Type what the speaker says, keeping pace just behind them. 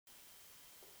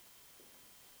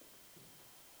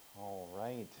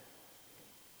right.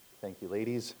 Thank you,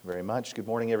 ladies, very much. Good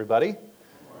morning, everybody.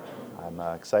 I'm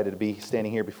excited to be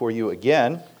standing here before you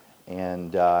again.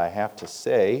 And I have to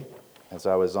say, as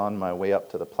I was on my way up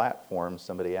to the platform,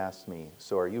 somebody asked me,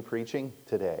 "So are you preaching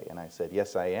today?" And I said,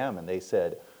 "Yes, I am." And they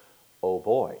said, "Oh,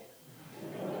 boy."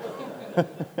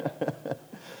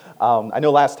 I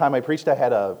know last time I preached, I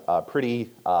had a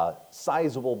pretty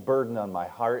sizable burden on my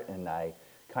heart, and I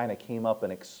kind of came up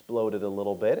and exploded a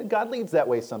little bit. And God leads that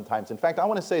way sometimes. In fact, I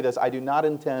want to say this. I do not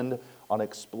intend on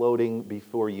exploding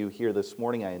before you here this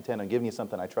morning. I intend on giving you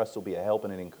something I trust will be a help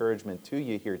and an encouragement to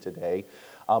you here today.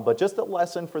 But just a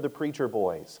lesson for the preacher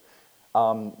boys.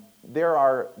 There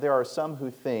are some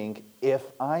who think, if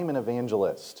I'm an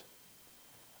evangelist,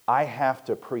 I have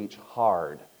to preach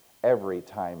hard every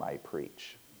time I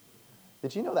preach.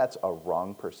 Did you know that's a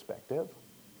wrong perspective?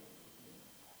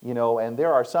 You know, and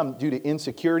there are some, due to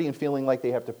insecurity and feeling like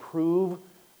they have to prove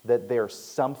that they're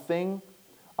something,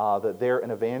 that they're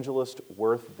an evangelist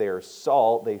worth their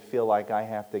salt, they feel like I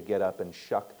have to get up and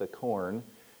shuck the corn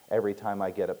every time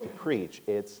I get up to preach.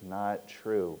 It's not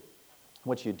true.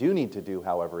 What you do need to do,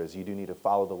 however, is you do need to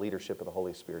follow the leadership of the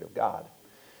Holy Spirit of God.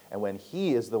 And when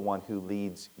He is the one who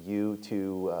leads you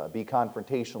to be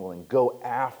confrontational and go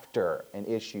after an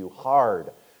issue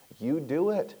hard, you do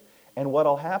it. And what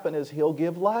will happen is He'll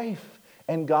give life,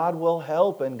 and God will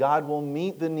help, and God will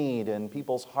meet the need, and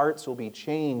people's hearts will be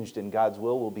changed, and God's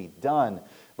will be done.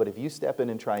 But if you step in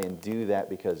and try and do that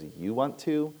because you want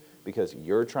to, because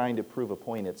you're trying to prove a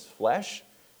point, it's flesh,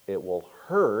 it will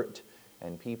hurt,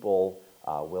 and people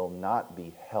will not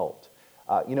be helped.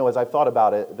 As I've thought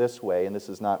about it this way, and this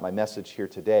is not my message here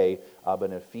today, but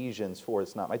in Ephesians 4,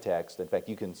 it's not my text. In fact,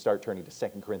 you can start turning to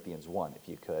 2 Corinthians 1 if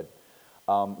you could.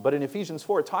 But in Ephesians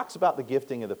 4, it talks about the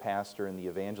gifting of the pastor and the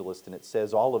evangelist, and it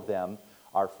says all of them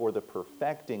are for the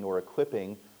perfecting or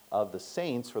equipping of the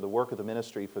saints for the work of the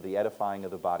ministry, for the edifying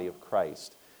of the body of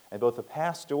Christ. And both the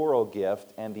pastoral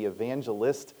gift and the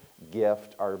evangelist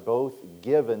gift are both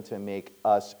given to make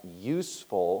us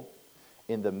useful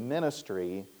in the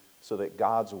ministry so that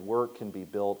God's work can be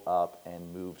built up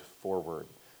and moved forward.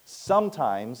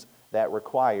 Sometimes that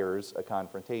requires a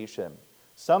confrontation.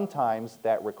 Sometimes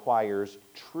that requires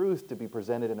truth to be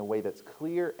presented in a way that's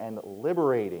clear and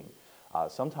liberating.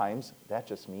 Sometimes that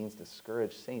just means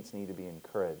discouraged saints need to be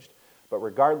encouraged. But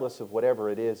regardless of whatever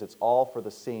it is, it's all for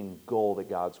the same goal, that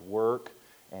God's work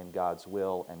and God's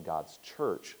will and God's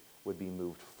church would be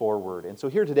moved forward. And so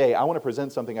here today, I want to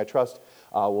present something I trust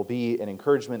will be an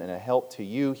encouragement and a help to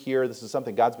you here. This is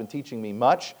something God's been teaching me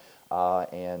much.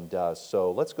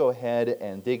 So let's go ahead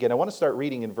and dig in. I want to start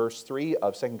reading in verse 3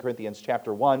 of 2 Corinthians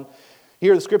chapter 1.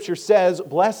 Here the scripture says,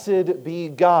 "Blessed be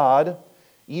God,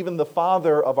 even the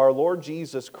Father of our Lord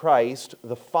Jesus Christ,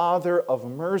 the Father of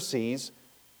mercies,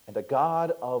 and the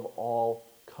God of all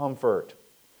comfort,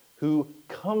 who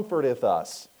comforteth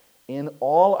us in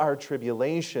all our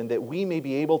tribulation, that we may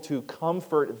be able to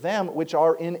comfort them which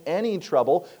are in any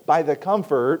trouble by the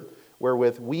comfort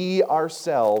wherewith we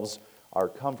ourselves are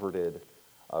comforted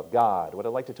of God." What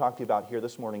I'd like to talk to you about here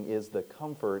this morning is the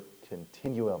Comfort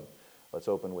Continuum. Let's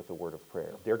open with a word of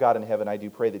prayer. Dear God in heaven, I do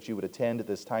pray that you would attend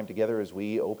this time together as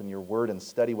we open your word and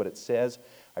study what it says.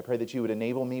 I pray that you would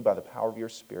enable me by the power of your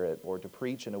Spirit, Lord, to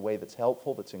preach in a way that's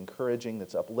helpful, that's encouraging,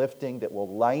 that's uplifting, that will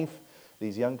life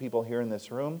these young people here in this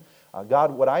room.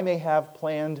 God, what I may have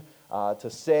planned to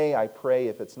say, I pray,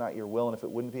 if it's not your will and if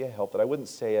it wouldn't be a help, that I wouldn't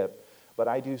say it, but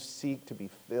I do seek to be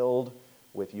filled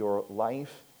with your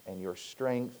life and your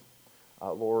strength,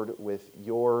 Lord, with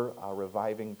your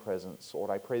reviving presence. Lord,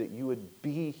 I pray that you would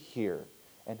be here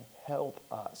and help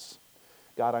us.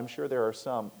 God, I'm sure there are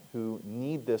some who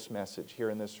need this message here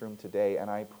in this room today, and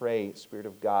I pray, Spirit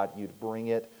of God, you'd bring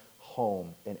it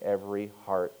home in every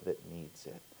heart that needs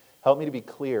it. Help me to be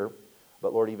clear,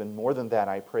 but Lord, even more than that,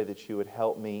 I pray that you would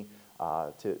help me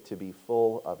to be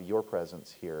full of your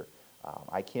presence here.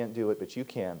 I can't do it, but you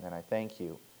can, and I thank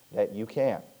you that you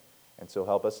can. And so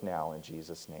help us now in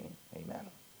Jesus' name. Amen.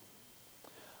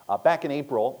 Back in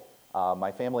April,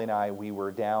 my family and I, we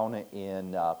were down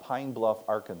in Pine Bluff,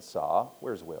 Arkansas.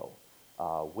 Where's Will?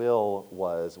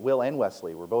 Will and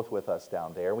Wesley were both with us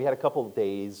down there. We had a couple of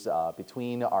days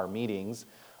between our meetings.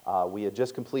 We had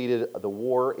just completed the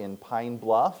war in Pine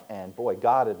Bluff, and boy,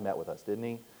 God had met with us, didn't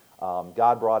He?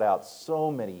 God brought out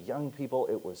so many young people.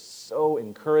 It was so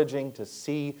encouraging to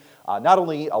see not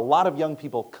only a lot of young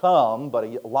people come, but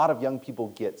a lot of young people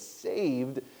get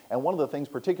saved. And one of the things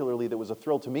particularly that was a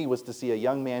thrill to me was to see a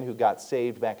young man who got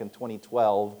saved back in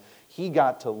 2012. He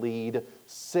got to lead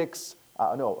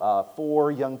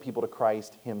 4 young people to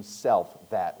Christ himself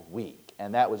that week.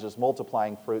 And that was just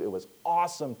multiplying fruit. It was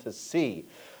awesome to see.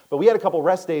 But we had a couple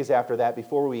rest days after that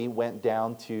before we went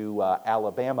down to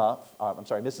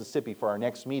Mississippi for our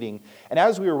next meeting. And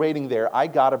as we were waiting there, I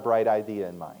got a bright idea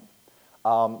in mind.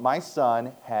 My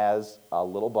son has a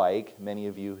little bike. Many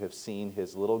of you have seen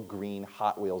his little green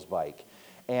Hot Wheels bike.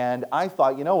 And I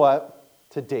thought, you know what?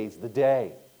 Today's the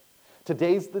day.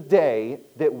 Today's the day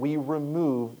that we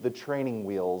remove the training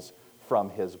wheels from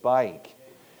his bike.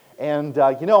 And,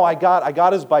 I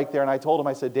got his bike there, and I told him,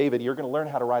 I said, David, you're going to learn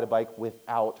how to ride a bike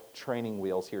without training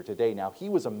wheels here today. Now, he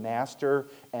was a master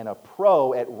and a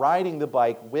pro at riding the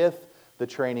bike with the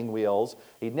training wheels.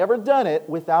 He'd never done it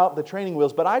without the training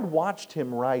wheels, but I'd watched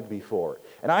him ride before.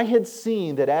 And I had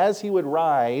seen that as he would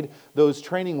ride, those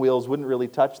training wheels wouldn't really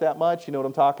touch that much. You know what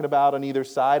I'm talking about, on either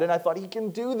side. And I thought, he can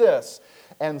do this.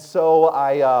 And so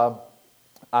I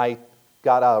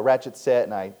got a ratchet set,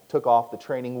 and I took off the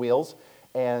training wheels.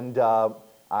 And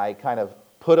I kind of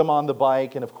put him on the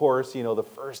bike, and of course, the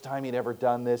first time he'd ever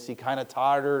done this, he kind of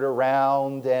tottered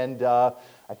around, and I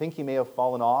think he may have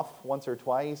fallen off once or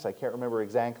twice. I can't remember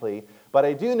exactly. But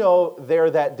I do know there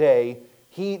that day,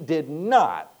 he did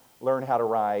not learn how to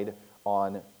ride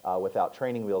on without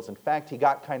training wheels. In fact, he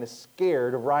got kind of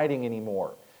scared of riding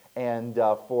anymore. And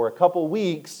for a couple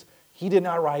weeks, he did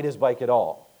not ride his bike at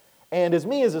all. And as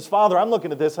his father, I'm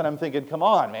looking at this and I'm thinking, come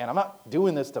on, man, I'm not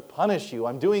doing this to punish you.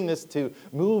 I'm doing this to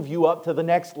move you up to the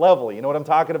next level. You know what I'm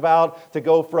talking about? To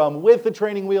go from with the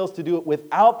training wheels to do it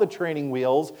without the training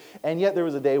wheels. And yet there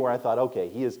was a day where I thought, okay,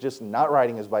 he is just not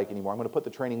riding his bike anymore. I'm going to put the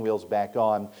training wheels back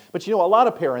on. But a lot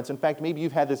of parents, in fact, maybe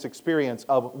you've had this experience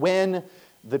of when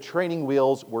the training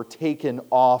wheels were taken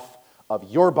off of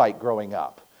your bike growing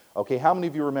up. Okay, how many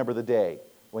of you remember the day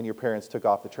when your parents took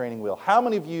off the training wheel? How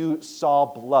many of you saw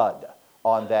blood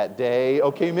on that day?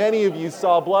 Okay, many of you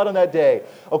saw blood on that day.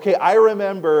 Okay, I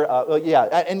remember,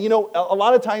 and a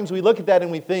lot of times we look at that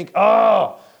and we think,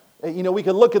 we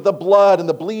could look at the blood and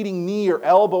the bleeding knee or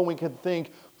elbow and we could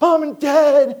think, Mom and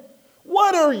Dad,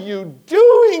 what are you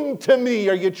doing to me?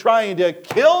 Are you trying to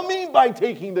kill me by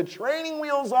taking the training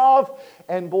wheels off?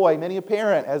 And boy, many a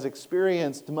parent has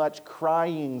experienced much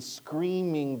crying,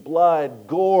 screaming, blood,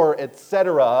 gore,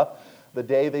 etc. the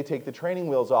day they take the training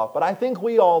wheels off. But I think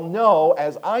we all know,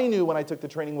 as I knew when I took the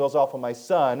training wheels off of my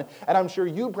son, and I'm sure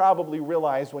you probably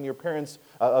realized when your parents,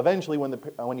 eventually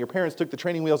when your parents took the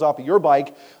training wheels off of your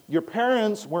bike, your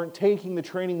parents weren't taking the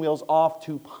training wheels off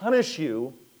to punish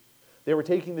you. They were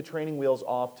taking the training wheels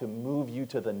off to move you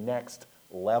to the next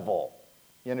level.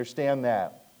 You understand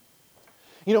that?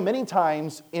 Many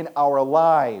times in our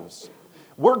lives,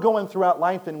 we're going throughout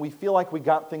life and we feel like we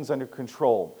got things under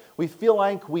control. We feel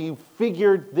like we've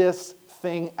figured this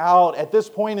thing out. At this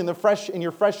point in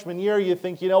your freshman year, you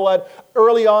think, you know what?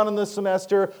 Early on in the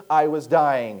semester, I was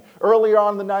dying. Earlier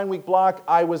on in the 9-week block,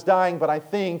 I was dying, but I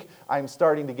think I'm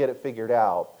starting to get it figured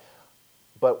out.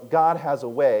 But God has a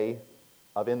way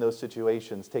of, in those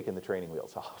situations, taking the training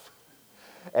wheels off.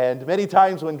 And many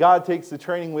times when God takes the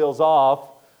training wheels off,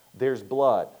 there's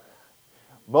blood.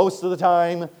 Most of the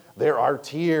time, there are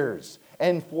tears.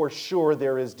 And for sure,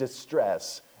 there is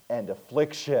distress and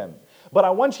affliction. But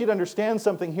I want you to understand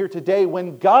something here today.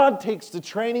 When God takes the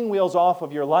training wheels off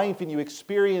of your life and you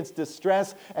experience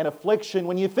distress and affliction,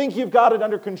 when you think you've got it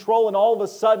under control and all of a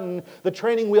sudden the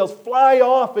training wheels fly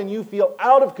off and you feel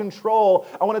out of control,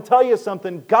 I want to tell you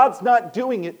something. God's not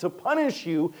doing it to punish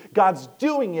you. God's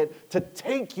doing it to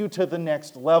take you to the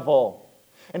next level.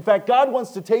 In fact, God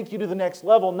wants to take you to the next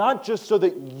level, not just so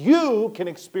that you can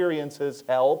experience His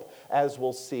help, as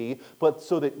we'll see, but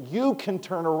so that you can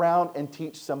turn around and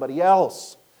teach somebody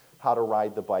else how to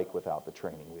ride the bike without the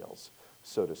training wheels,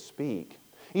 so to speak.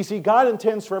 You see, God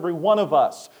intends for every one of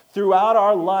us throughout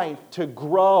our life to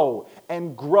grow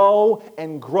and grow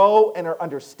and grow in our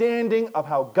understanding of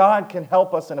how God can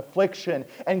help us in affliction.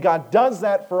 And God does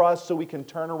that for us so we can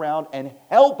turn around and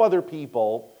help other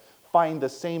people find the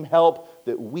same help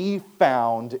that we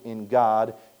found in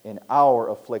God in our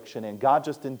affliction. And God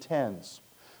just intends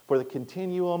for the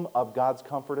continuum of God's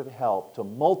comfort and help to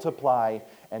multiply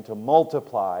and to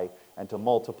multiply and to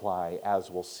multiply, as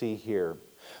we'll see here.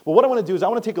 But what I want to do is I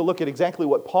want to take a look at exactly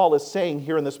what Paul is saying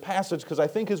here in this passage, because I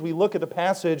think as we look at the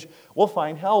passage, we'll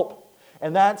find help.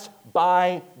 And that's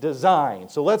by design.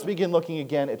 So let's begin looking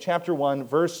again at chapter 1,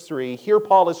 verse 3. Here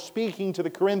Paul is speaking to the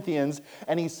Corinthians,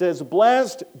 and he says,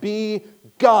 "Blessed be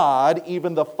God,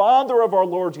 even the Father of our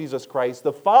Lord Jesus Christ,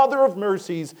 the Father of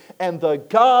mercies, and the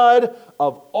God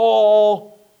of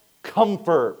all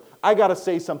comfort." I got to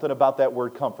say something about that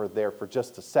word comfort there for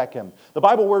just a second. The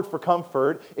Bible word for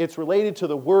comfort, it's related to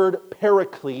the word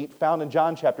paraclete found in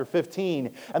John chapter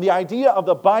 15. And the idea of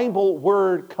the Bible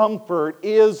word comfort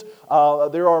is,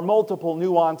 there are multiple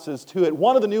nuances to it.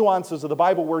 One of the nuances of the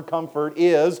Bible word comfort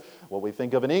is what we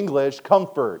think of in English,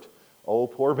 comfort. Oh,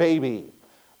 poor baby.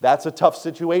 That's a tough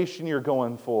situation you're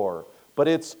going for. But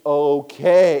it's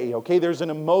okay. Okay, there's an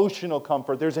emotional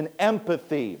comfort. There's an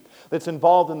empathy that's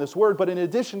involved in this word. But in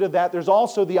addition to that, there's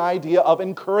also the idea of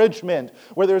encouragement,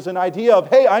 where there's an idea of,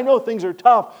 hey, I know things are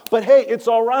tough, but hey, it's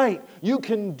all right. You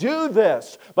can do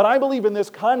this. But I believe in this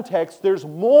context, there's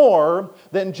more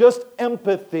than just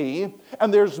empathy,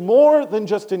 and there's more than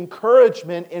just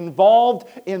encouragement involved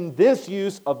in this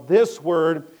use of this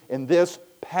word in this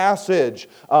passage.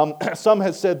 Some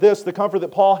has said this: the comfort that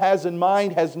Paul has in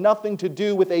mind has nothing to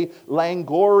do with a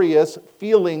languorous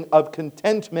feeling of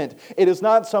contentment. It is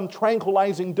not some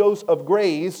tranquilizing dose of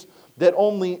grace that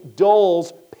only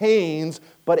dulls pains,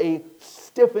 but a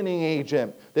stiffening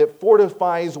agent that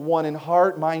fortifies one in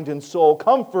heart, mind, and soul.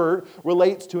 Comfort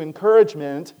relates to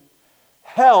encouragement,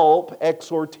 help,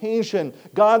 exhortation.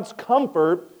 God's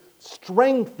comfort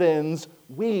strengthens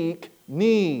weak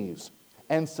knees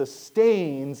and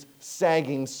sustains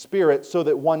sagging spirit, so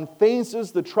that one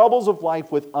faces the troubles of life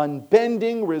with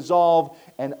unbending resolve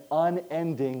and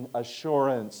unending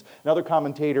assurance. Another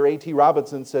commentator, A.T.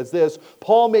 Robinson, says this: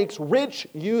 Paul makes rich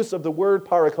use of the word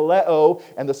parakaleo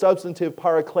and the substantive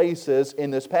paraklesis in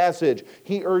this passage.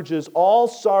 He urges all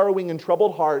sorrowing and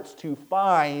troubled hearts to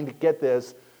find, get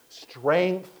this,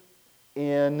 strength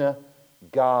in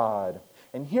God.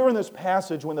 And here in this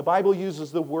passage, when the Bible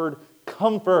uses the word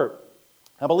comfort,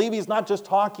 I believe he's not just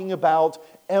talking about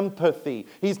empathy.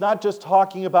 He's not just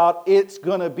talking about it's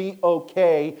going to be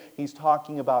okay. He's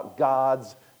talking about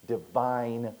God's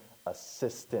divine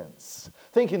assistance.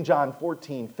 Think in John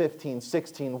 14, 15,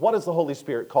 16. What is the Holy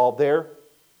Spirit called there?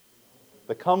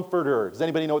 The Comforter. Does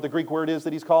anybody know what the Greek word is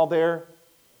that he's called there?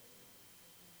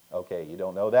 Okay, you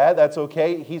don't know that. That's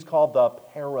okay. He's called the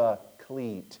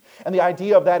Paraclete. And the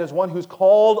idea of that is one who's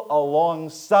called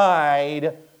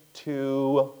alongside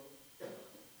to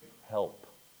help.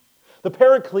 The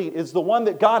Paraclete is the one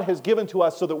that God has given to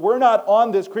us so that we're not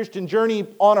on this Christian journey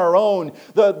on our own.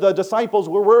 The disciples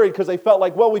were worried because they felt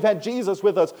like, well, we've had Jesus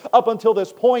with us up until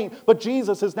this point, but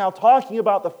Jesus is now talking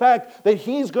about the fact that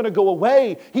He's going to go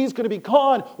away. He's going to be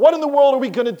gone. What in the world are we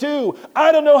going to do?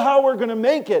 I don't know how we're going to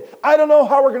make it. I don't know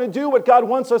how we're going to do what God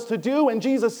wants us to do. And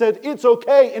Jesus said, it's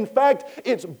okay. In fact,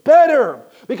 it's better,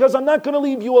 because I'm not going to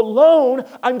leave you alone.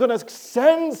 I'm going to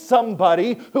send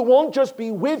somebody who won't just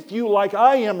be with you like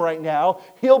I am right now.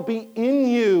 He'll be in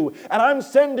you. And I'm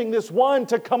sending this one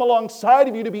to come alongside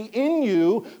of you, to be in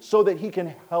you, so that he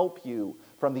can help you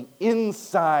from the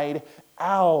inside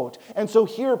out. And so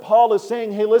here Paul is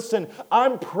saying, hey, listen,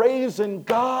 I'm praising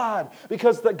God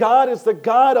because God is the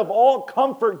God of all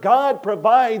comfort. God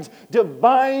provides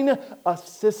divine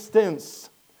assistance.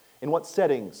 In what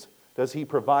settings does He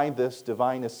provide this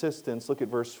divine assistance? Look at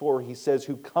verse 4. He says,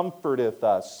 who comforteth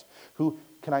us, who,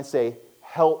 can I say,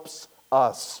 helps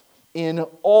us in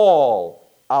all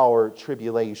our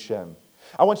tribulation.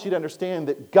 I want you to understand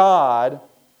that God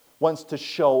wants to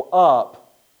show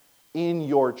up in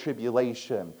your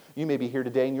tribulation. You may be here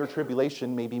today and your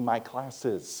tribulation may be my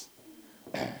classes.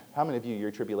 How many of you,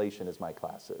 your tribulation is my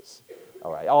classes?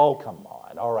 All right. Oh, come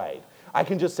on. All right. I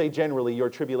can just say generally your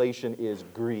tribulation is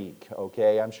Greek,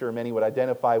 okay? I'm sure many would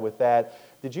identify with that.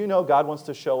 Did you know God wants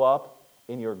to show up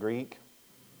in your Greek?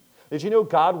 Did you know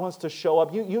God wants to show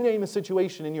up? You name a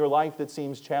situation in your life that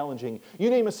seems challenging. You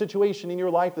name a situation in your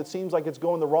life that seems like it's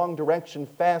going the wrong direction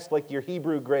fast, like your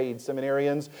Hebrew grade,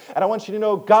 seminarians. And I want you to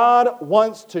know God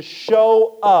wants to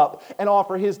show up and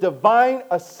offer His divine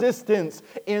assistance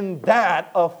in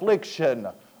that affliction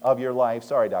of your life.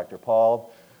 Sorry, Dr.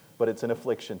 Paul, but it's an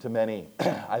affliction to many.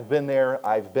 I've been there,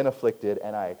 I've been afflicted,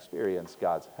 and I experienced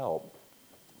God's help.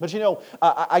 But you know,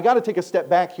 I got to take a step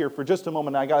back here for just a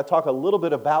moment. I got to talk a little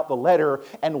bit about the letter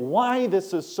and why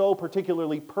this is so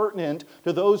particularly pertinent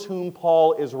to those whom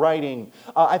Paul is writing.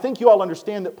 I think you all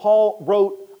understand that Paul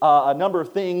wrote a number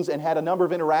of things and had a number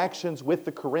of interactions with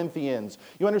the Corinthians.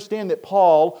 You understand that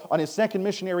Paul, on his second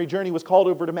missionary journey, was called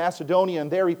over to Macedonia, and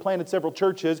there he planted several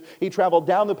churches. He traveled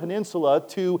down the peninsula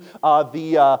to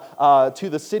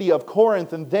the city of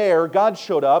Corinth, and there God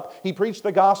showed up. He preached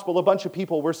the gospel. A bunch of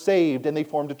people were saved, and they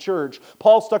formed a church.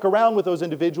 Paul stuck around with those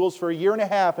individuals for a year and a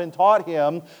half and taught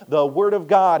him the Word of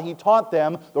God. He taught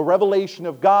them the revelation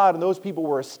of God, and those people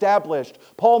were established.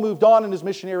 Paul moved on in his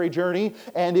missionary journey,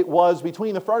 and it was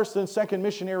between the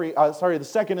the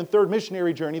second and third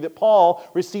missionary journey that Paul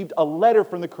received a letter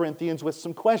from the Corinthians with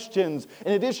some questions.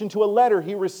 In addition to a letter,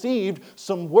 he received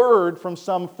some word from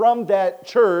that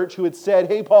church who had said,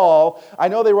 hey, Paul, I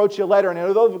know they wrote you a letter, and I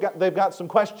know they've got some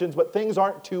questions, but things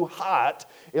aren't too hot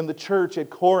in the church at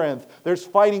Corinth. There's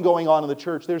fighting going on in the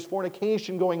church. There's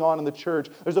fornication going on in the church.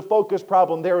 There's a focus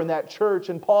problem there in that church.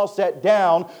 And Paul sat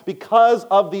down because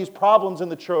of these problems in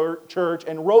the church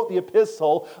and wrote the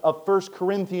epistle of 1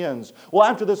 Corinthians. Well,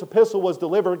 after this epistle was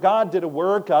delivered, God did a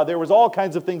work. There was all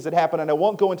kinds of things that happened, and I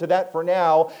won't go into that for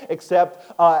now,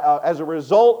 except as a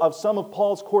result of some of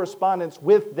Paul's correspondence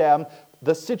with them,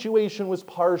 the situation was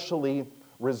partially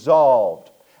resolved.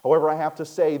 However, I have to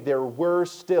say there were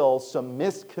still some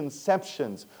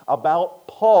misconceptions about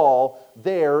Paul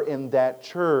there in that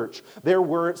church. There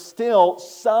were still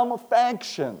some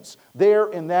factions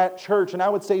there in that church. And I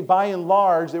would say by and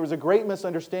large, there was a great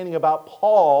misunderstanding about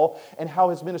Paul and how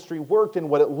his ministry worked and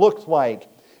what it looked like.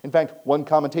 In fact, one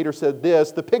commentator said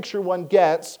this, the picture one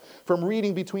gets from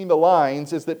reading between the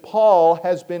lines is that Paul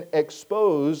has been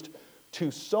exposed to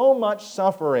so much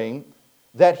suffering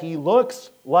that he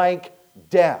looks like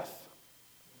death.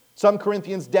 Some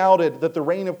Corinthians doubted that the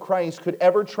reign of Christ could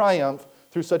ever triumph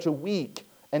through such a weak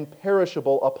and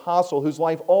perishable apostle whose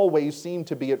life always seemed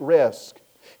to be at risk.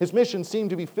 His mission seemed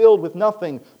to be filled with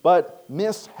nothing but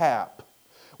mishap.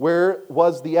 Where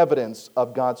was the evidence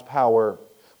of God's power?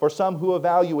 For some who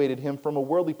evaluated him from a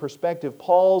worldly perspective,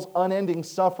 Paul's unending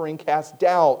suffering cast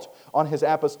doubt on his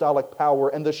apostolic power,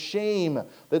 and the shame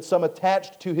that some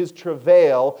attached to his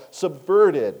travail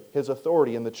subverted his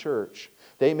authority in the church.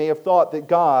 They may have thought that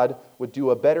God would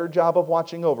do a better job of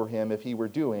watching over him if he were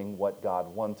doing what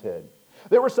God wanted.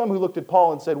 There were some who looked at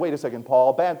Paul and said, wait a second,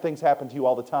 Paul, bad things happen to you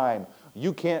all the time.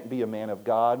 You can't be a man of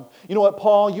God. You know what,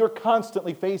 Paul? You're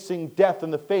constantly facing death in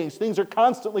the face. Things are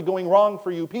constantly going wrong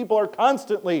for you. People are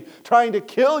constantly trying to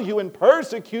kill you and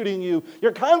persecuting you.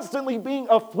 You're constantly being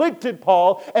afflicted,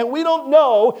 Paul, and we don't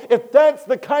know if that's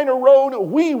the kind of road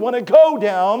we want to go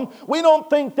down. We don't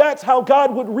think that's how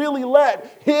God would really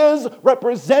let His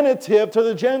representative to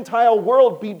the Gentile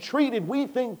world be treated. We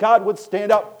think God would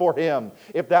stand up for him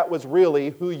if that was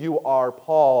really who you are,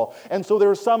 Paul. And so there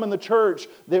were some in the church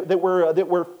that were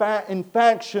in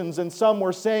factions, and some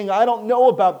were saying, I don't know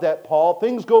about that, Paul.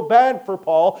 Things go bad for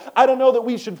Paul. I don't know that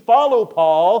we should follow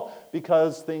Paul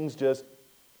because things just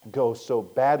go so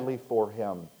badly for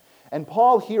him. And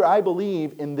Paul here, I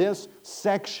believe, in this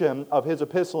section of his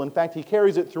epistle, in fact, he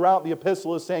carries it throughout the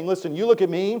epistle, is saying, listen, you look at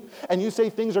me and you say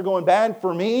things are going bad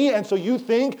for me, and so you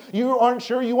think you aren't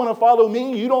sure you want to follow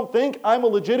me. You don't think I'm a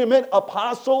legitimate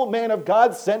apostle, man of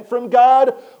God, sent from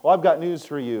God? Well, I've got news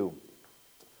for you.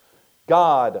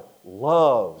 God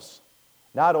loves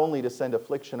not only to send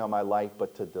affliction on my life,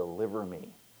 but to deliver me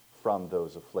from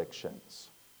those afflictions.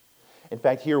 In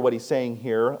fact, here what he's saying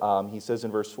here, he says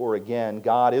in verse 4 again,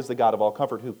 God is the God of all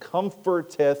comfort who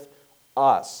comforteth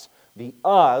us. The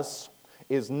us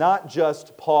is not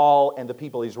just Paul and the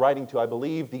people he's writing to. I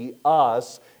believe the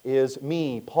us is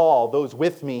me, Paul, those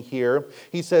with me here.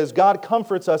 He says, God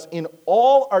comforts us in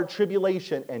all our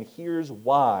tribulation, and here's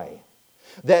why.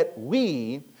 That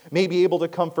we may be able to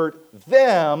comfort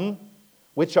them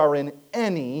which are in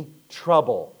any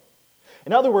trouble.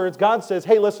 In other words, God says,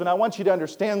 hey, listen, I want you to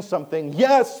understand something.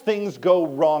 Yes, things go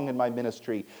wrong in my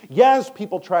ministry. Yes,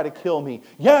 people try to kill me.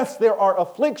 Yes, there are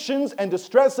afflictions and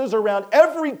distresses around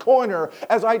every corner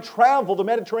as I travel the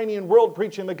Mediterranean world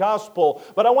preaching the gospel.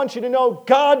 But I want you to know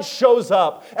God shows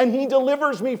up and He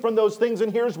delivers me from those things.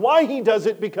 And here's why He does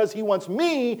it, because He wants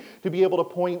me to be able to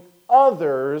point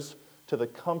others to the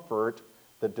comfort,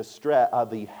 the distress,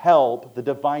 the help, the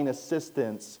divine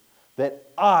assistance that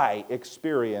I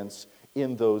experience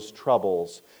in those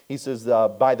troubles. He says,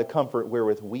 by the comfort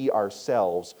wherewith we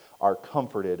ourselves are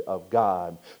comforted of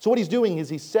God. So what he's doing is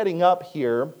he's setting up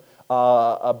here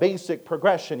a basic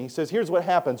progression. He says, here's what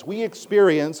happens. We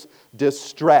experience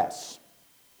distress.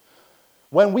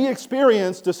 When we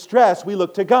experience distress, we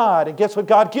look to God. And guess what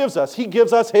God gives us? He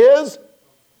gives us His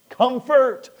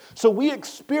comfort. So we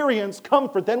experience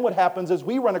comfort. Then what happens is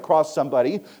we run across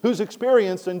somebody who's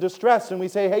experienced in distress, and we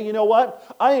say, hey, you know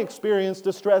what? I experienced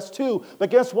distress too. But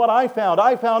guess what I found?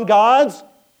 I found God's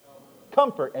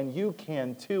comfort. And you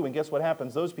can too. And guess what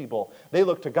happens? Those people, they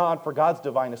look to God for God's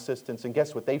divine assistance. And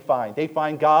guess what they find? They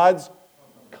find God's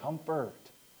comfort.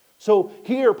 So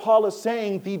here Paul is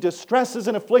saying the distresses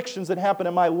and afflictions that happen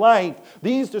in my life,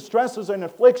 these distresses and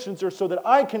afflictions are so that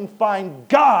I can find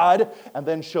God and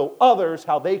then show others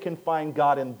how they can find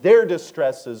God in their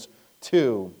distresses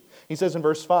too. He says in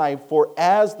verse 5, for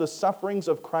as the sufferings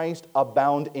of Christ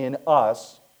abound in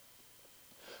us,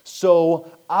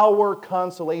 So our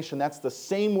consolation, that's the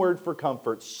same word for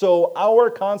comfort, so our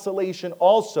consolation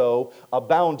also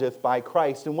aboundeth by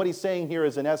Christ. And what he's saying here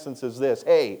is, in essence, is this: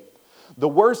 hey, the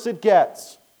worse it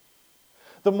gets,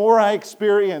 the more I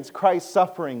experience Christ's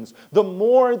sufferings, the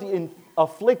more the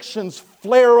afflictions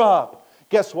flare up,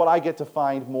 guess what I get to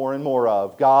find more and more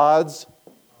of? God's.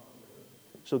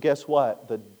 So guess what?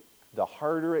 The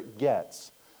harder it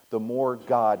gets, the more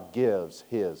God gives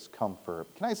His comfort.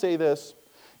 Can I say this?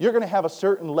 You're going to have a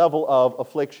certain level of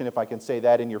affliction, if I can say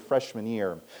that, in your freshman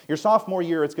year. Your sophomore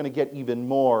year, it's going to get even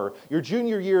more. Your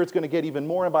junior year, it's going to get even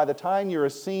more. And by the time you're a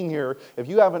senior, if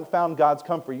you haven't found God's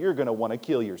comfort, you're going to want to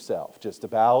kill yourself, just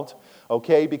about.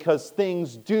 Okay? Because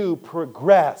things do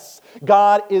progress.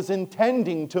 God is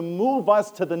intending to move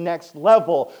us to the next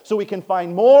level so we can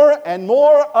find more and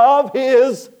more of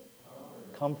His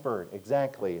comfort.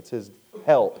 Exactly. It's His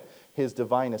help, His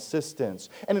divine assistance.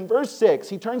 And in verse 6,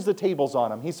 he turns the tables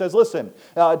on him. He says, listen,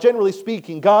 generally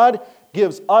speaking, God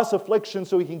gives us affliction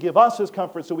so He can give us His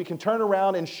comfort, so we can turn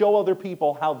around and show other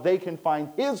people how they can find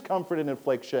His comfort in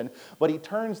affliction. But He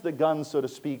turns the gun, so to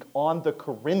speak, on the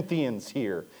Corinthians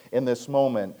here in this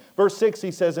moment. Verse 6,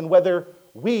 he says, and whether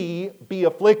we be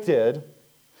afflicted,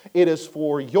 it is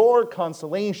for your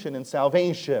consolation and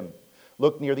salvation.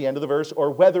 Look near the end of the verse.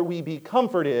 Or whether we be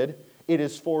comforted, it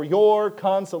is for your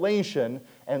consolation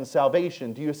and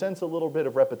salvation. Do you sense a little bit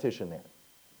of repetition there?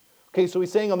 Okay, so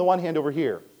he's saying on the one hand over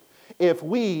here, if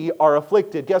we are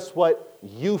afflicted, guess what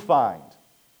you find?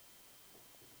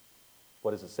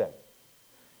 What does it say?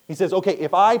 He says, okay, if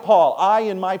Paul, I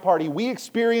and my party, we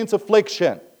experience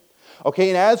affliction. Okay,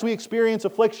 and as we experience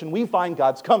affliction, we find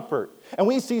God's comfort. And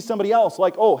we see somebody else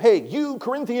like, oh, hey, you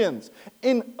Corinthians,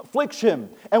 in affliction.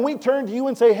 And we turn to you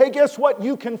and say, hey, guess what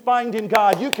you can find in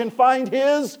God? You can find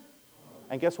His.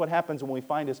 And guess what happens when we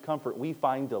find His comfort? We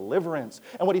find deliverance.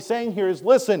 And what he's saying here is,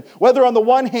 listen, whether on the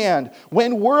one hand,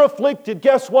 when we're afflicted,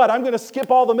 guess what? I'm going to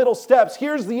skip all the middle steps.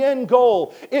 Here's the end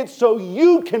goal. It's so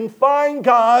you can find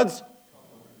God's.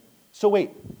 So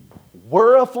wait,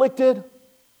 we're afflicted?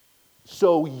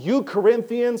 So you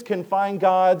Corinthians can find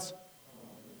God's.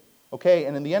 Okay,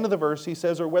 and in the end of the verse he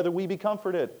says, or whether we be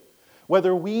comforted,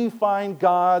 whether we find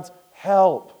God's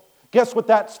help. Guess what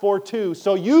that's for too?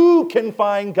 So you can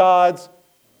find God's.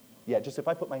 Yeah, just if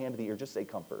I put my hand to the ear, just say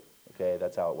comfort. Okay,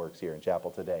 that's how it works here in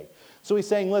chapel today. So he's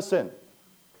saying, listen,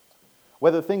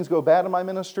 whether things go bad in my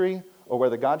ministry or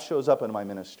whether God shows up in my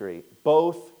ministry,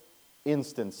 both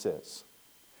instances,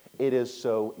 it is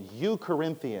so you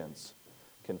Corinthians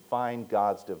can find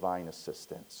God's divine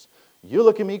assistance. You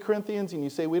look at me, Corinthians, and you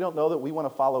say, we don't know that we want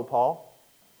to follow Paul.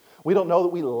 We don't know that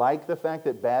we like the fact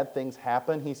that bad things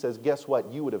happen. He says, guess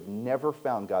what? You would have never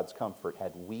found God's comfort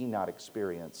had we not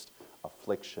experienced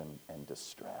affliction and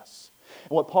distress.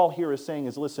 And what Paul here is saying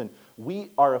is, listen,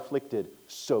 we are afflicted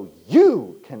so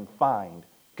you can find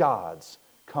God's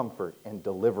comfort and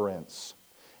deliverance.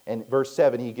 And verse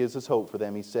 7, he gives us hope for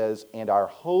them. He says, and our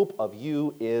hope of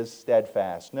you is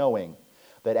steadfast, knowing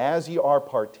that as ye are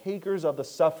partakers of the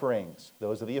sufferings,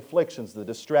 those are the afflictions, the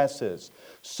distresses,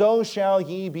 so shall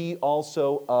ye be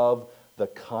also of the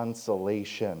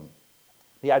consolation.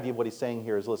 The idea of what he's saying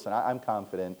here is, listen, I'm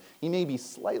confident. He may be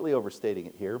slightly overstating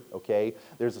it here, okay?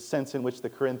 There's a sense in which the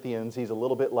Corinthians, he's a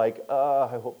little bit like,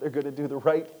 I hope they're going to do the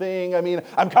right thing. I mean,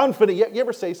 I'm confident. You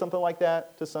ever say something like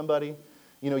that to somebody?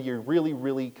 You know, you're really,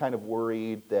 really kind of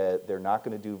worried that they're not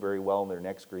going to do very well in their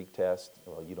next Greek test.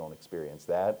 Well, you don't experience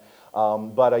that.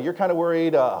 But you're kind of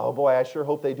worried, oh boy, I sure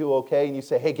hope they do okay. And you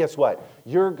say, hey, guess what?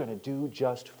 You're going to do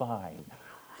just fine.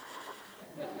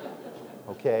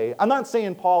 Okay? I'm not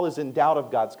saying Paul is in doubt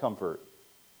of God's comfort.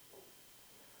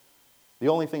 The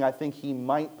only thing I think he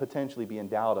might potentially be in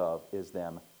doubt of is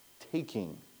them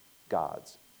taking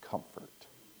God's comfort.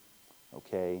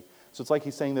 Okay? So it's like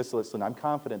he's saying this, listen, I'm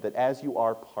confident that as you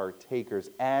are partakers,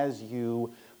 as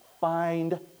you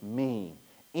find me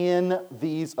in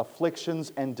these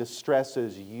afflictions and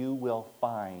distresses, you will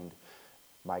find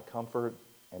my comfort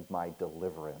and my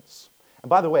deliverance. And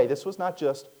by the way, this was not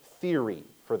just theory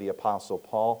for the Apostle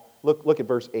Paul. Look at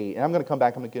verse 8. And I'm going to come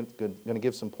back, I'm going to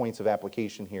give some points of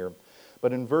application here.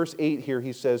 But in verse 8 here,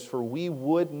 he says, for we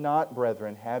would not,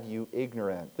 brethren, have you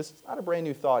ignorant. This is not a brand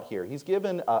new thought here. He's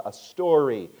given a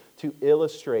story to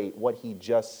illustrate what he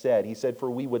just said. He said, for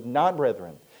we would not,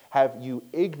 brethren, have you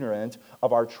ignorant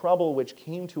of our trouble which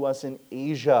came to us in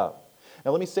Asia.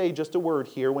 Now let me say just a word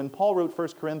here. When Paul wrote 1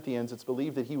 Corinthians, it's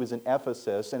believed that he was in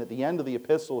Ephesus, and at the end of the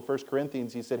epistle of 1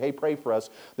 Corinthians, he said, hey, pray for us.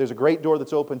 There's a great door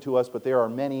that's open to us, but there are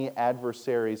many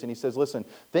adversaries. And he says, listen,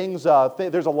 there's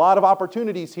a lot of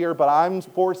opportunities here, but I'm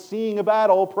foreseeing a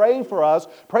battle. Pray for us.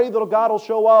 Pray that God will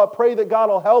show up. Pray that God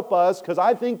will help us, because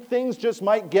I think things just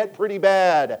might get pretty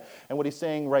bad. And what he's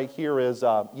saying right here is,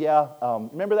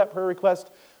 remember that prayer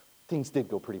request? Things did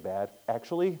go pretty bad,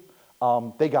 actually.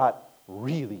 They got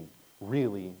really,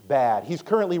 really bad. He's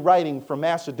currently writing from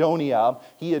Macedonia.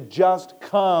 He had just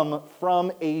come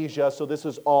from Asia, so this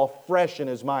is all fresh in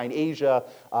his mind. Asia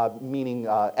meaning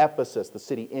Ephesus, the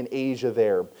city in Asia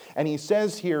there. And he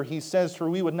says here, for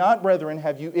we would not, brethren,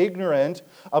 have you ignorant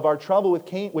of our trouble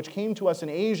which came to us in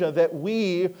Asia, that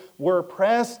we were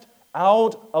pressed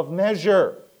out of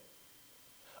measure,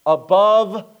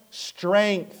 above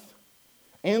strength,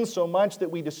 insomuch that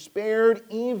we despaired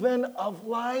even of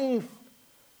life.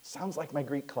 Sounds like my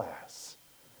Greek class.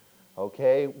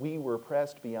 Okay, we were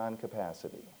pressed beyond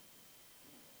capacity.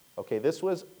 Okay, this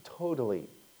was totally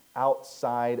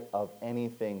outside of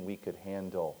anything we could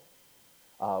handle.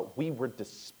 We were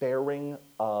despairing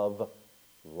of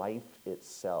life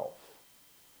itself.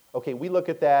 Okay, we look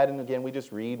at that, and again, we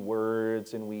just read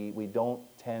words, and we don't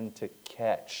tend to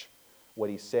catch what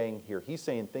he's saying here. He's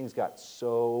saying things got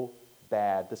so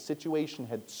bad. The situation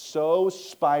had so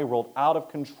spiraled out of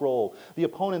control. The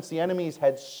opponents, the enemies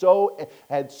had so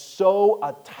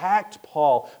attacked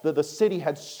Paul. The city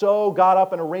had so got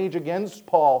up in a rage against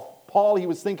Paul. He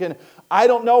was thinking, I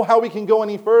don't know how we can go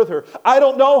any further. I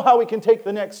don't know how we can take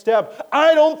the next step.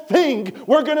 I don't think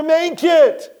we're going to make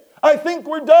it. I think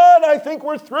we're done. I think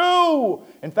we're through.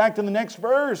 In fact, in the next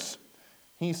verse,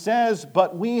 he says,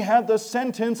 but we had the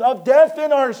sentence of death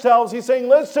in ourselves. He's saying,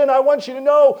 listen, I want you to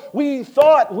know, we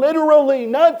thought literally,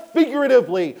 not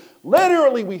figuratively,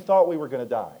 literally we thought we were going to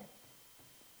die.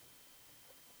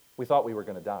 We thought we were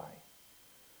going to die.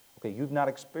 Okay, you've not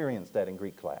experienced that in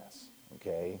Greek class,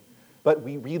 okay? But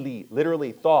we really,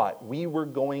 literally thought we were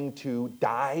going to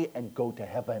die and go to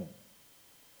heaven.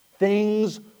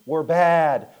 Things were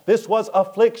bad. This was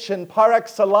affliction par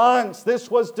excellence. This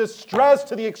was distress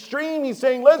to the extreme. He's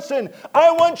saying, listen,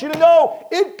 I want you to know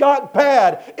it got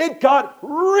bad. It got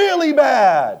really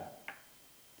bad.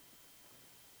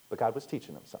 But God was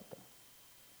teaching him something.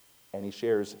 And he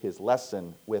shares his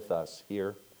lesson with us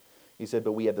here. He said,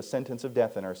 but we had the sentence of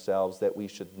death in ourselves, that we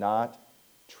should not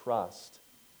trust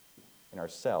in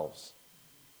ourselves,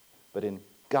 but in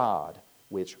God,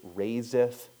 which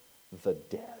raiseth the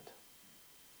dead.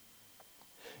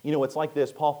 You know, it's like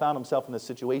this. Paul found himself in a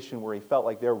situation where he felt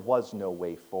like there was no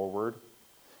way forward.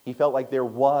 He felt like there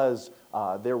was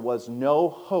no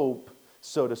hope,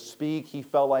 so to speak. He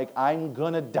felt like, I'm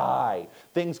going to die.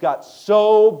 Things got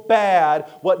so bad.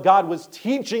 What God was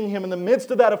teaching him in the midst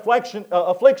of that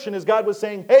affliction is God was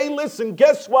saying, hey, listen,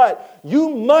 guess what? You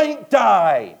might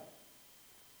die.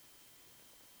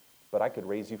 But I could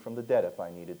raise you from the dead if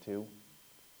I needed to.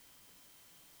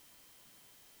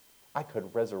 I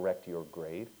could resurrect your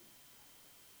grave.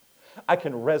 I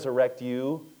can resurrect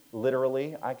you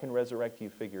literally. I can resurrect you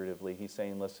figuratively. He's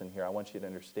saying, listen here, I want you to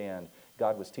understand,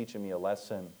 God was teaching me a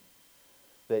lesson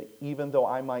that even though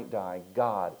I might die,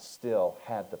 God still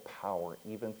had the power,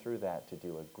 even through that, to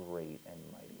do a great and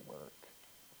mighty work.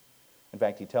 In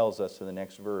fact, he tells us in the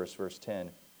next verse, verse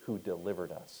 10, who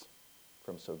delivered us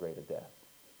from so great a death.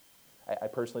 I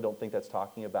personally don't think that's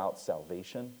talking about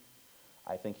salvation.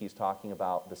 I think he's talking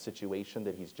about the situation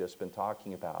that he's just been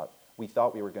talking about. We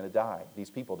thought we were going to die.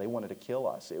 These people, they wanted to kill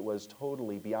us. It was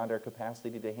totally beyond our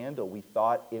capacity to handle. We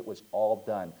thought it was all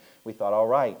done. We thought, all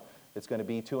right, it's going to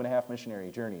be 2.5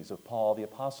 missionary journeys of Paul the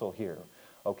Apostle here.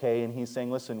 Okay, and he's saying,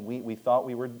 listen, we thought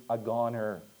we were a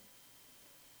goner.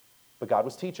 But God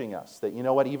was teaching us that, you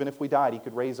know what, even if we died, he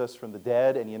could raise us from the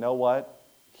dead. And you know what?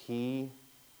 He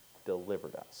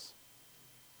delivered us.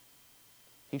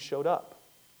 He showed up.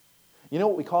 You know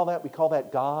what we call that? We call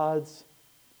that God's...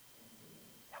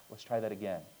 Yeah, let's try that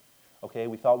again. Okay,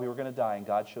 we thought we were going to die, and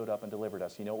God showed up and delivered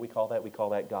us. You know what we call that? We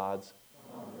call that God's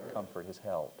comfort, His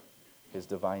help, His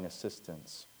divine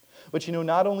assistance. But you know,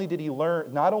 not only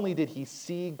did he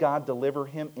see God deliver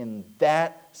him in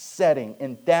that setting,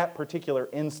 in that particular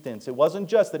instance. It wasn't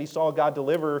just that he saw God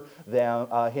deliver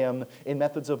him in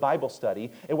methods of Bible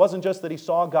study. It wasn't just that he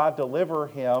saw God deliver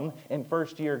him in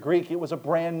first year Greek.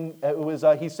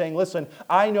 He's saying, listen,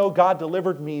 I know God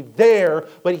delivered me there,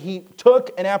 but he took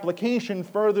an application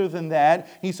further than that.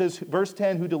 He says, verse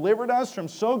 10, who delivered us from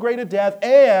so great a death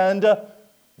and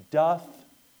doth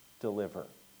deliver.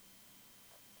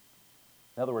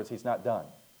 In other words, he's not done.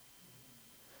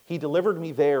 He delivered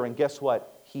me there, and guess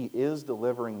what? He is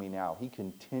delivering me now. He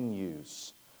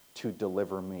continues to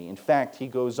deliver me. In fact, he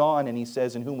goes on and he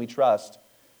says, in whom we trust,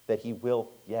 that he will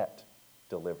yet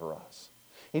deliver us.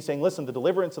 He's saying, listen, the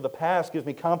deliverance of the past gives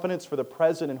me confidence for the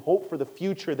present and hope for the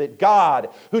future, that God,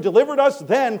 who delivered us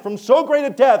then from so great a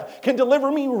death, can deliver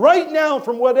me right now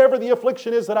from whatever the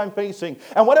affliction is that I'm facing.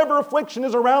 And whatever affliction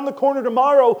is around the corner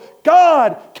tomorrow,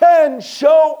 God can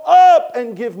show up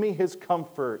and give me his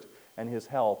comfort and his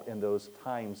help in those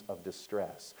times of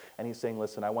distress. And he's saying,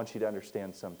 listen, I want you to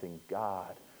understand something.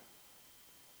 God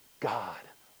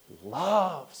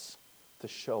loves to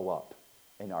show up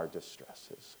in our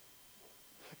distresses.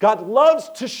 God loves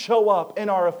to show up in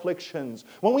our afflictions.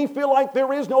 When we feel like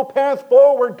there is no path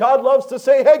forward, God loves to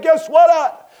say, hey, guess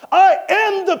what? I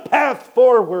am the path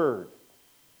forward.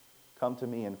 Come to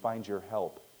me and find your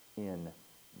help in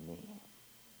me.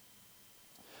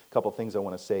 A couple things I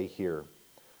want to say here.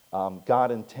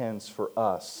 God intends for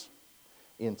us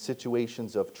in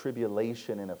situations of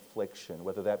tribulation and affliction,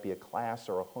 whether that be a class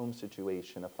or a home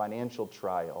situation, a financial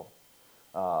trial,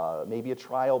 maybe a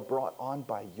trial brought on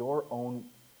by your own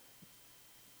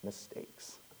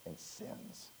mistakes and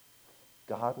sins.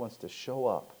 God wants to show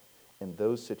up in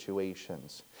those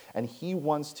situations. And he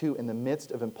wants to, in the midst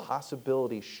of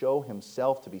impossibility, show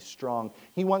himself to be strong.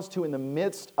 He wants to, in the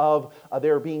midst of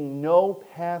there being no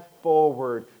path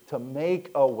forward, to make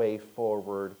a way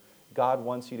forward. God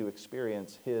wants you to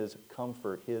experience his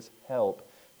comfort, his help,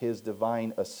 his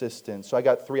divine assistance. So I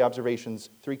got 3 observations,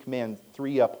 3 commands,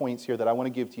 3 points here that I want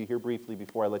to give to you here briefly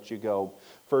before I let you go.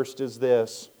 First is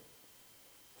this: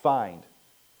 find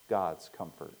God's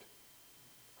comfort.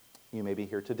 You may be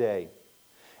here today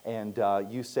and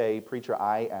you say, preacher,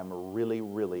 I am really,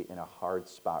 really in a hard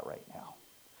spot right now.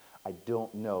 I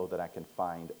don't know that I can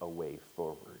find a way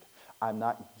forward. I'm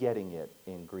not getting it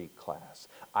in Greek class.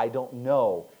 I don't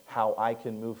know how I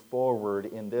can move forward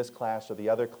in this class or the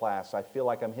other class. I feel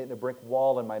like I'm hitting a brick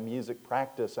wall in my music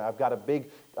practice. I've got a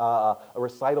big a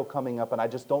recital coming up, and I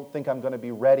just don't think I'm going to be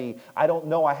ready. I don't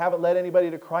know. I haven't led anybody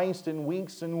to Christ in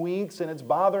weeks and weeks, and it's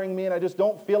bothering me, and I just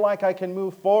don't feel like I can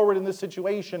move forward in this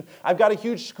situation. I've got a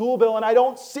huge school bill, and I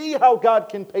don't see how God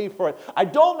can pay for it. I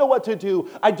don't know what to do.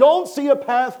 I don't see a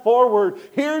path forward.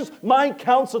 Here's my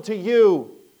counsel to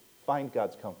you. Find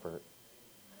God's comfort.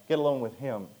 Get alone with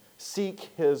him. Seek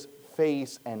his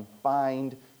face and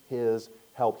find his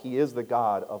help. He is the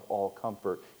God of all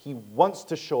comfort. He wants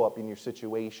to show up in your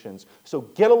situations. So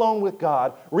get alone with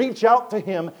God, reach out to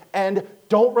him, and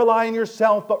don't rely on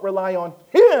yourself, but rely on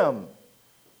him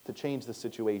to change the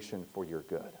situation for your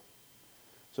good.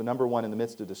 So number 1, in the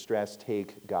midst of distress,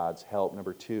 take God's help.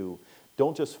 Number 2,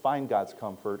 don't just find God's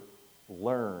comfort,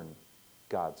 learn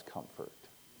God's comfort.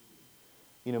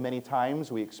 You know, many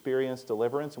times we experience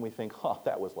deliverance and we think, oh,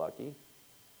 that was lucky.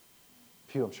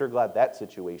 Phew, I'm sure glad that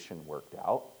situation worked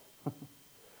out.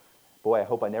 Boy, I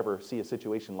hope I never see a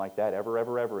situation like that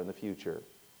ever in the future.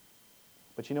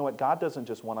 But you know what? God doesn't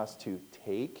just want us to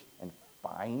take and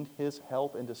find his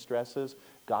help in distresses.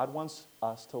 God wants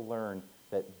us to learn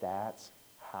that that's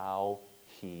how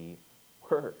he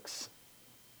works.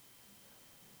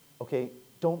 Okay,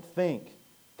 don't think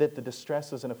that the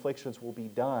distresses and afflictions will be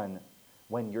done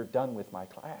when you're done with my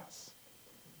class.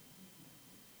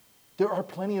 There are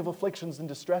plenty of afflictions and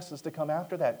distresses to come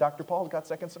after that. Dr. Paul's got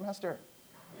second semester.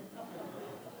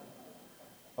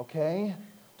 Okay?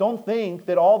 Don't think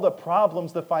that all the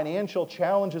problems, the financial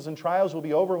challenges and trials will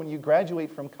be over when you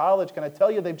graduate from college. Can I tell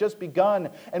you, they've just begun.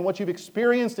 And what you've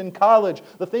experienced in college,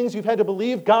 the things you've had to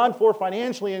believe God for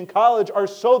financially in college, are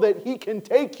so that he can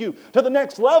take you to the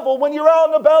next level when you're out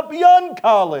and about beyond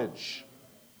college.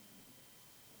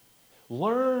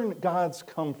 Learn God's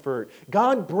comfort.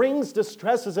 God brings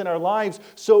distresses in our lives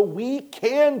so we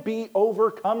can be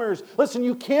overcomers. Listen,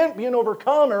 you can't be an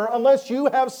overcomer unless you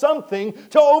have something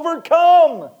to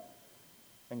overcome.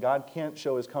 And God can't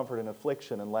show his comfort in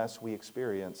affliction unless we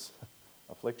experience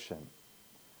affliction.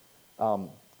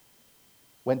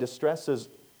 When distresses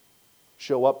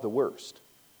show up the worst,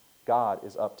 God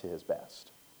is up to his best.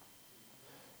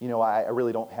 You know, I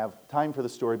really don't have time for the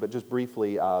story, but just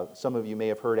briefly, some of you may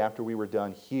have heard after we were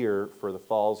done here for the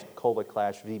Falls Cola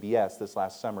Clash VBS this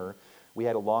last summer, we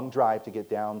had a long drive to get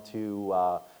down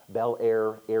to Bel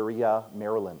Air area,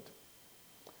 Maryland.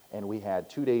 And we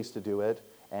had 2 days to do it.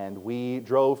 And we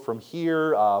drove from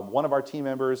here. One of our team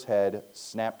members had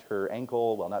snapped her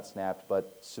ankle. Well, not snapped,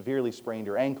 but severely sprained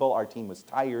her ankle. Our team was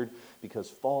tired because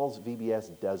Falls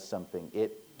VBS does something.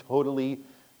 It totally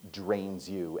drains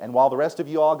you. And while the rest of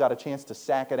you all got a chance to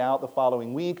sack it out the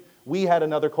following week, we had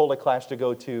another Cola Clash to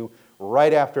go to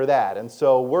right after that. And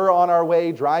so we're on our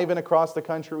way driving across the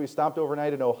country. We stopped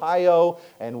overnight in Ohio,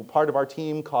 and part of our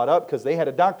team caught up because they had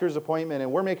a doctor's appointment,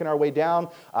 and we're making our way down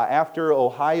after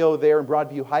Ohio there in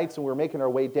Broadview Heights, and we're making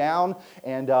our way down.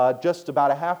 And just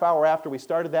about a half hour after we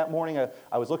started that morning,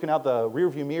 I was looking out the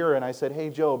rearview mirror, and I said,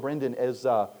 "Hey, Joe, Brendan, does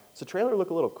the trailer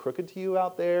look a little crooked to you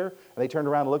out there?" And they turned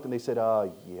around and looked, and they said,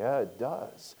 "Yeah, it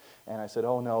does." And I said,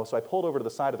 "Oh, no." So I pulled over to the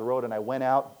side of the road, and I went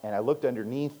out, and I looked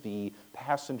underneath the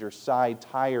passenger side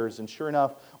tires, and sure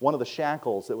enough, one of the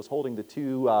shackles that was holding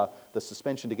the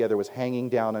suspension together was hanging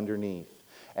down underneath.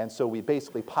 And so we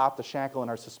basically popped the shackle in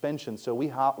our suspension. So we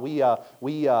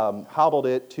hobbled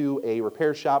it to a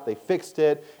repair shop. They fixed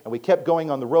it, and we kept going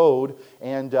on the road.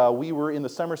 And we were in the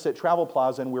Somerset Travel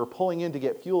Plaza, and we were pulling in to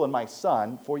get fuel. And my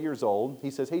son, 4 years old, he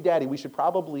says, "Hey, Daddy, we should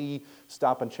probably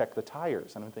stop and check the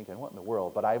tires." And I'm thinking, what in the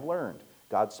world? But I've learned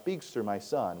God speaks through my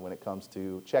son when it comes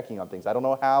to checking on things. I don't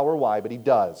know how or why, but he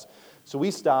does. So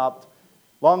we stopped.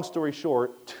 Long story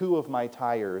short, 2 of my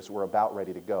tires were about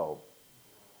ready to go.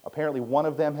 Apparently, one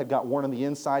of them had got worn on the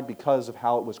inside because of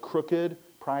how it was crooked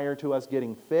prior to us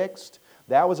getting fixed.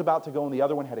 That was about to go, and the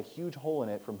other one had a huge hole in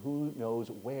it from who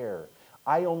knows where.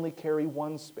 I only carry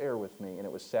 1 spare with me, and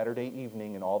it was Saturday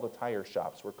evening, and all the tire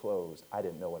shops were closed. I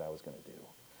didn't know what I was going to do.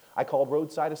 I called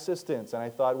roadside assistance, and I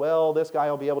thought, well, this guy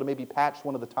will be able to maybe patch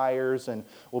one of the tires, and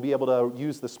we'll be able to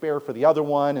use the spare for the other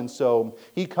one. And so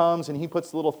he comes, and he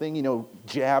puts the little thing,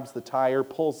 jabs the tire,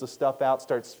 pulls the stuff out,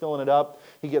 starts filling it up.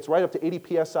 He gets right up to 80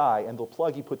 PSI, and the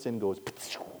plug he puts in goes...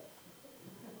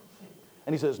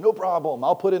 And he says, "No problem,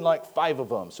 I'll put in like 5 of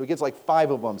them." So he gets like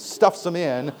 5 of them, stuffs them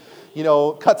in,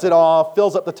 cuts it off,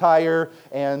 fills up the tire,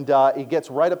 and it gets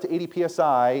right up to 80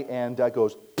 PSI, and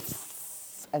goes...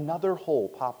 Another hole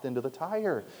popped into the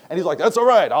tire. And he's like, "That's all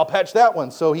right, I'll patch that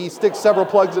one." So he sticks several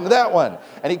plugs into that one.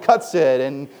 And he cuts it,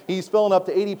 and he's filling up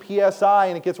to 80 PSI,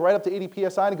 and it gets right up to 80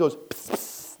 PSI, and it goes, pss,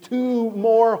 pss, 2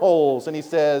 more holes. And he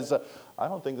says, "I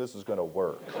don't think this is going to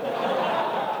work."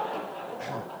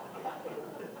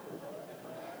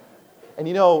 And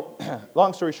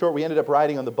long story short, we ended up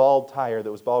riding on the bald tire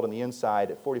that was bald on the inside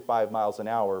at 45 miles an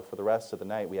hour for the rest of the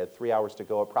night. We had 3 hours to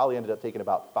go. It probably ended up taking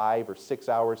about 5 or 6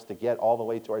 hours to get all the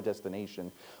way to our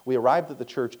destination. We arrived at the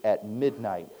church at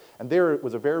midnight. And there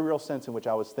was a very real sense in which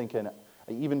I was thinking,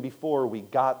 even before we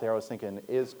got there, I was thinking,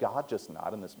 is God just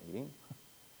not in this meeting?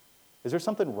 Is there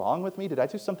something wrong with me? Did I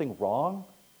do something wrong?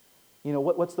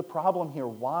 What's the problem here?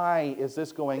 Why is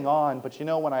this going on? But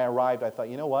when I arrived, I thought,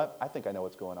 you know what? I think I know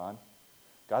what's going on.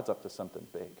 God's up to something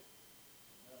big.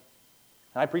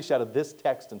 And I preached out of this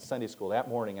text in Sunday school that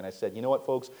morning, and I said, you know what,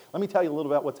 folks? Let me tell you a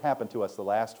little about what's happened to us the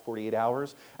last 48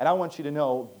 hours, and I want you to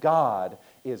know God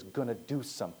is going to do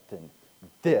something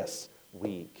this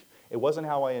week. It wasn't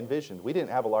how I envisioned. We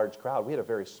didn't have a large crowd. We had a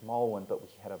very small one, but we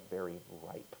had a very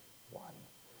ripe one.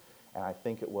 And I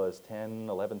think it was 10,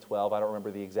 11, 12, I don't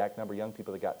remember the exact number of young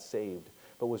people that got saved.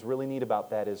 But what's really neat about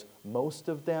that is most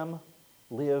of them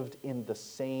lived in the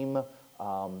same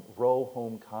row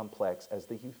home complex as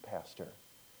the youth pastor.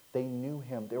 They knew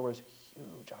him. There was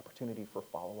huge opportunity for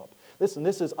follow-up. Listen,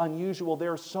 this is unusual.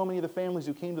 There are so many of the families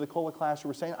who came to the COLA class who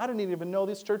were saying, "I didn't even know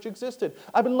this church existed.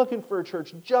 I've been looking for a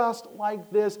church just like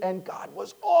this," and God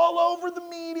was all over the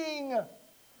meeting.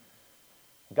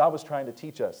 God was trying to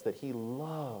teach us that He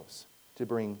loves to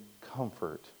bring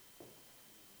comfort,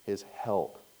 His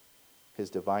help,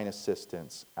 His divine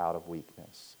assistance out of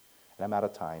weakness. And I'm out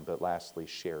of time, but lastly,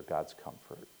 share God's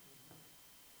comfort.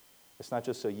 It's not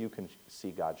just so you can see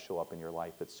God show up in your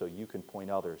life, it's so you can point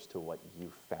others to what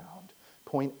you found.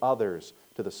 Point others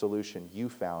to the solution you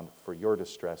found for your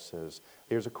distresses.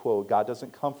 Here's a quote: God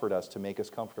doesn't comfort us to make us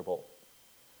comfortable,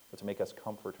 but to make us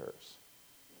comforters.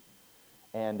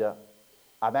 And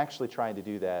I'm actually trying to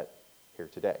do that here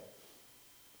today.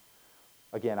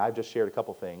 Again, I've just shared a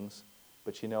couple things,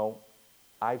 but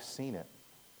I've seen it.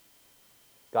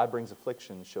 God brings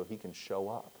affliction so He can show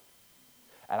up.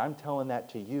 And I'm telling that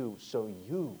to you so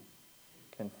you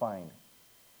can find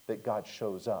that God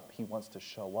shows up. He wants to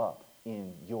show up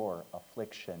in your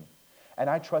affliction. And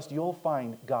I trust you'll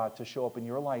find God to show up in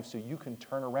your life so you can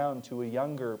turn around to a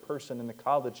younger person in the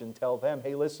college and tell them,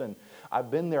 "Hey, listen,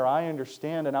 I've been there, I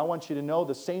understand, and I want you to know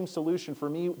the same solution for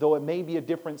me, though it may be a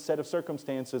different set of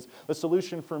circumstances. The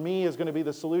solution for me is going to be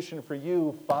the solution for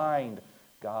you. Find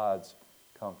God's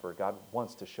comfort." God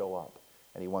wants to show up,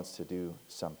 and He wants to do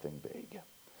something big.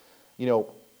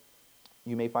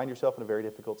 You may find yourself in a very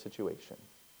difficult situation,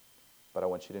 but I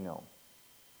want you to know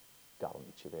God will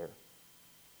meet you there.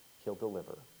 He'll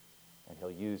deliver, and He'll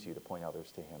use you to point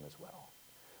others to Him as well.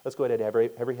 Let's go ahead and have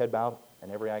every head bowed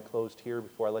and every eye closed here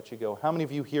before I let you go. How many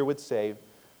of you here would say,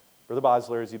 Brother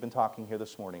Bosler, as you've been talking here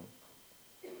this morning,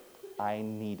 I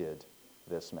needed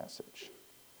this message.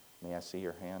 May I see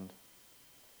your hand?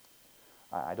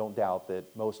 I don't doubt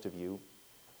that most of you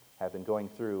have been going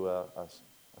through a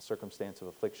circumstance of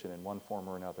affliction in one form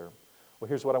or another. Well,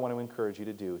 here's what I want to encourage you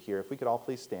to do here. If we could all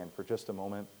please stand for just a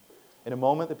moment. In a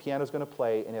moment, the piano is going to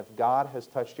play, and if God has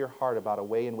touched your heart about a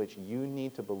way in which you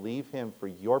need to believe Him for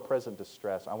your present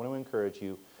distress, I want to encourage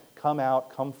you, come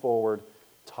out, come forward,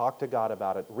 talk to God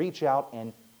about it, reach out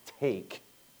and take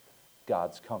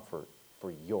God's comfort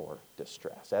for your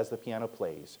distress. As the piano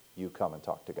plays, you come and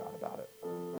talk to God about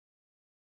it.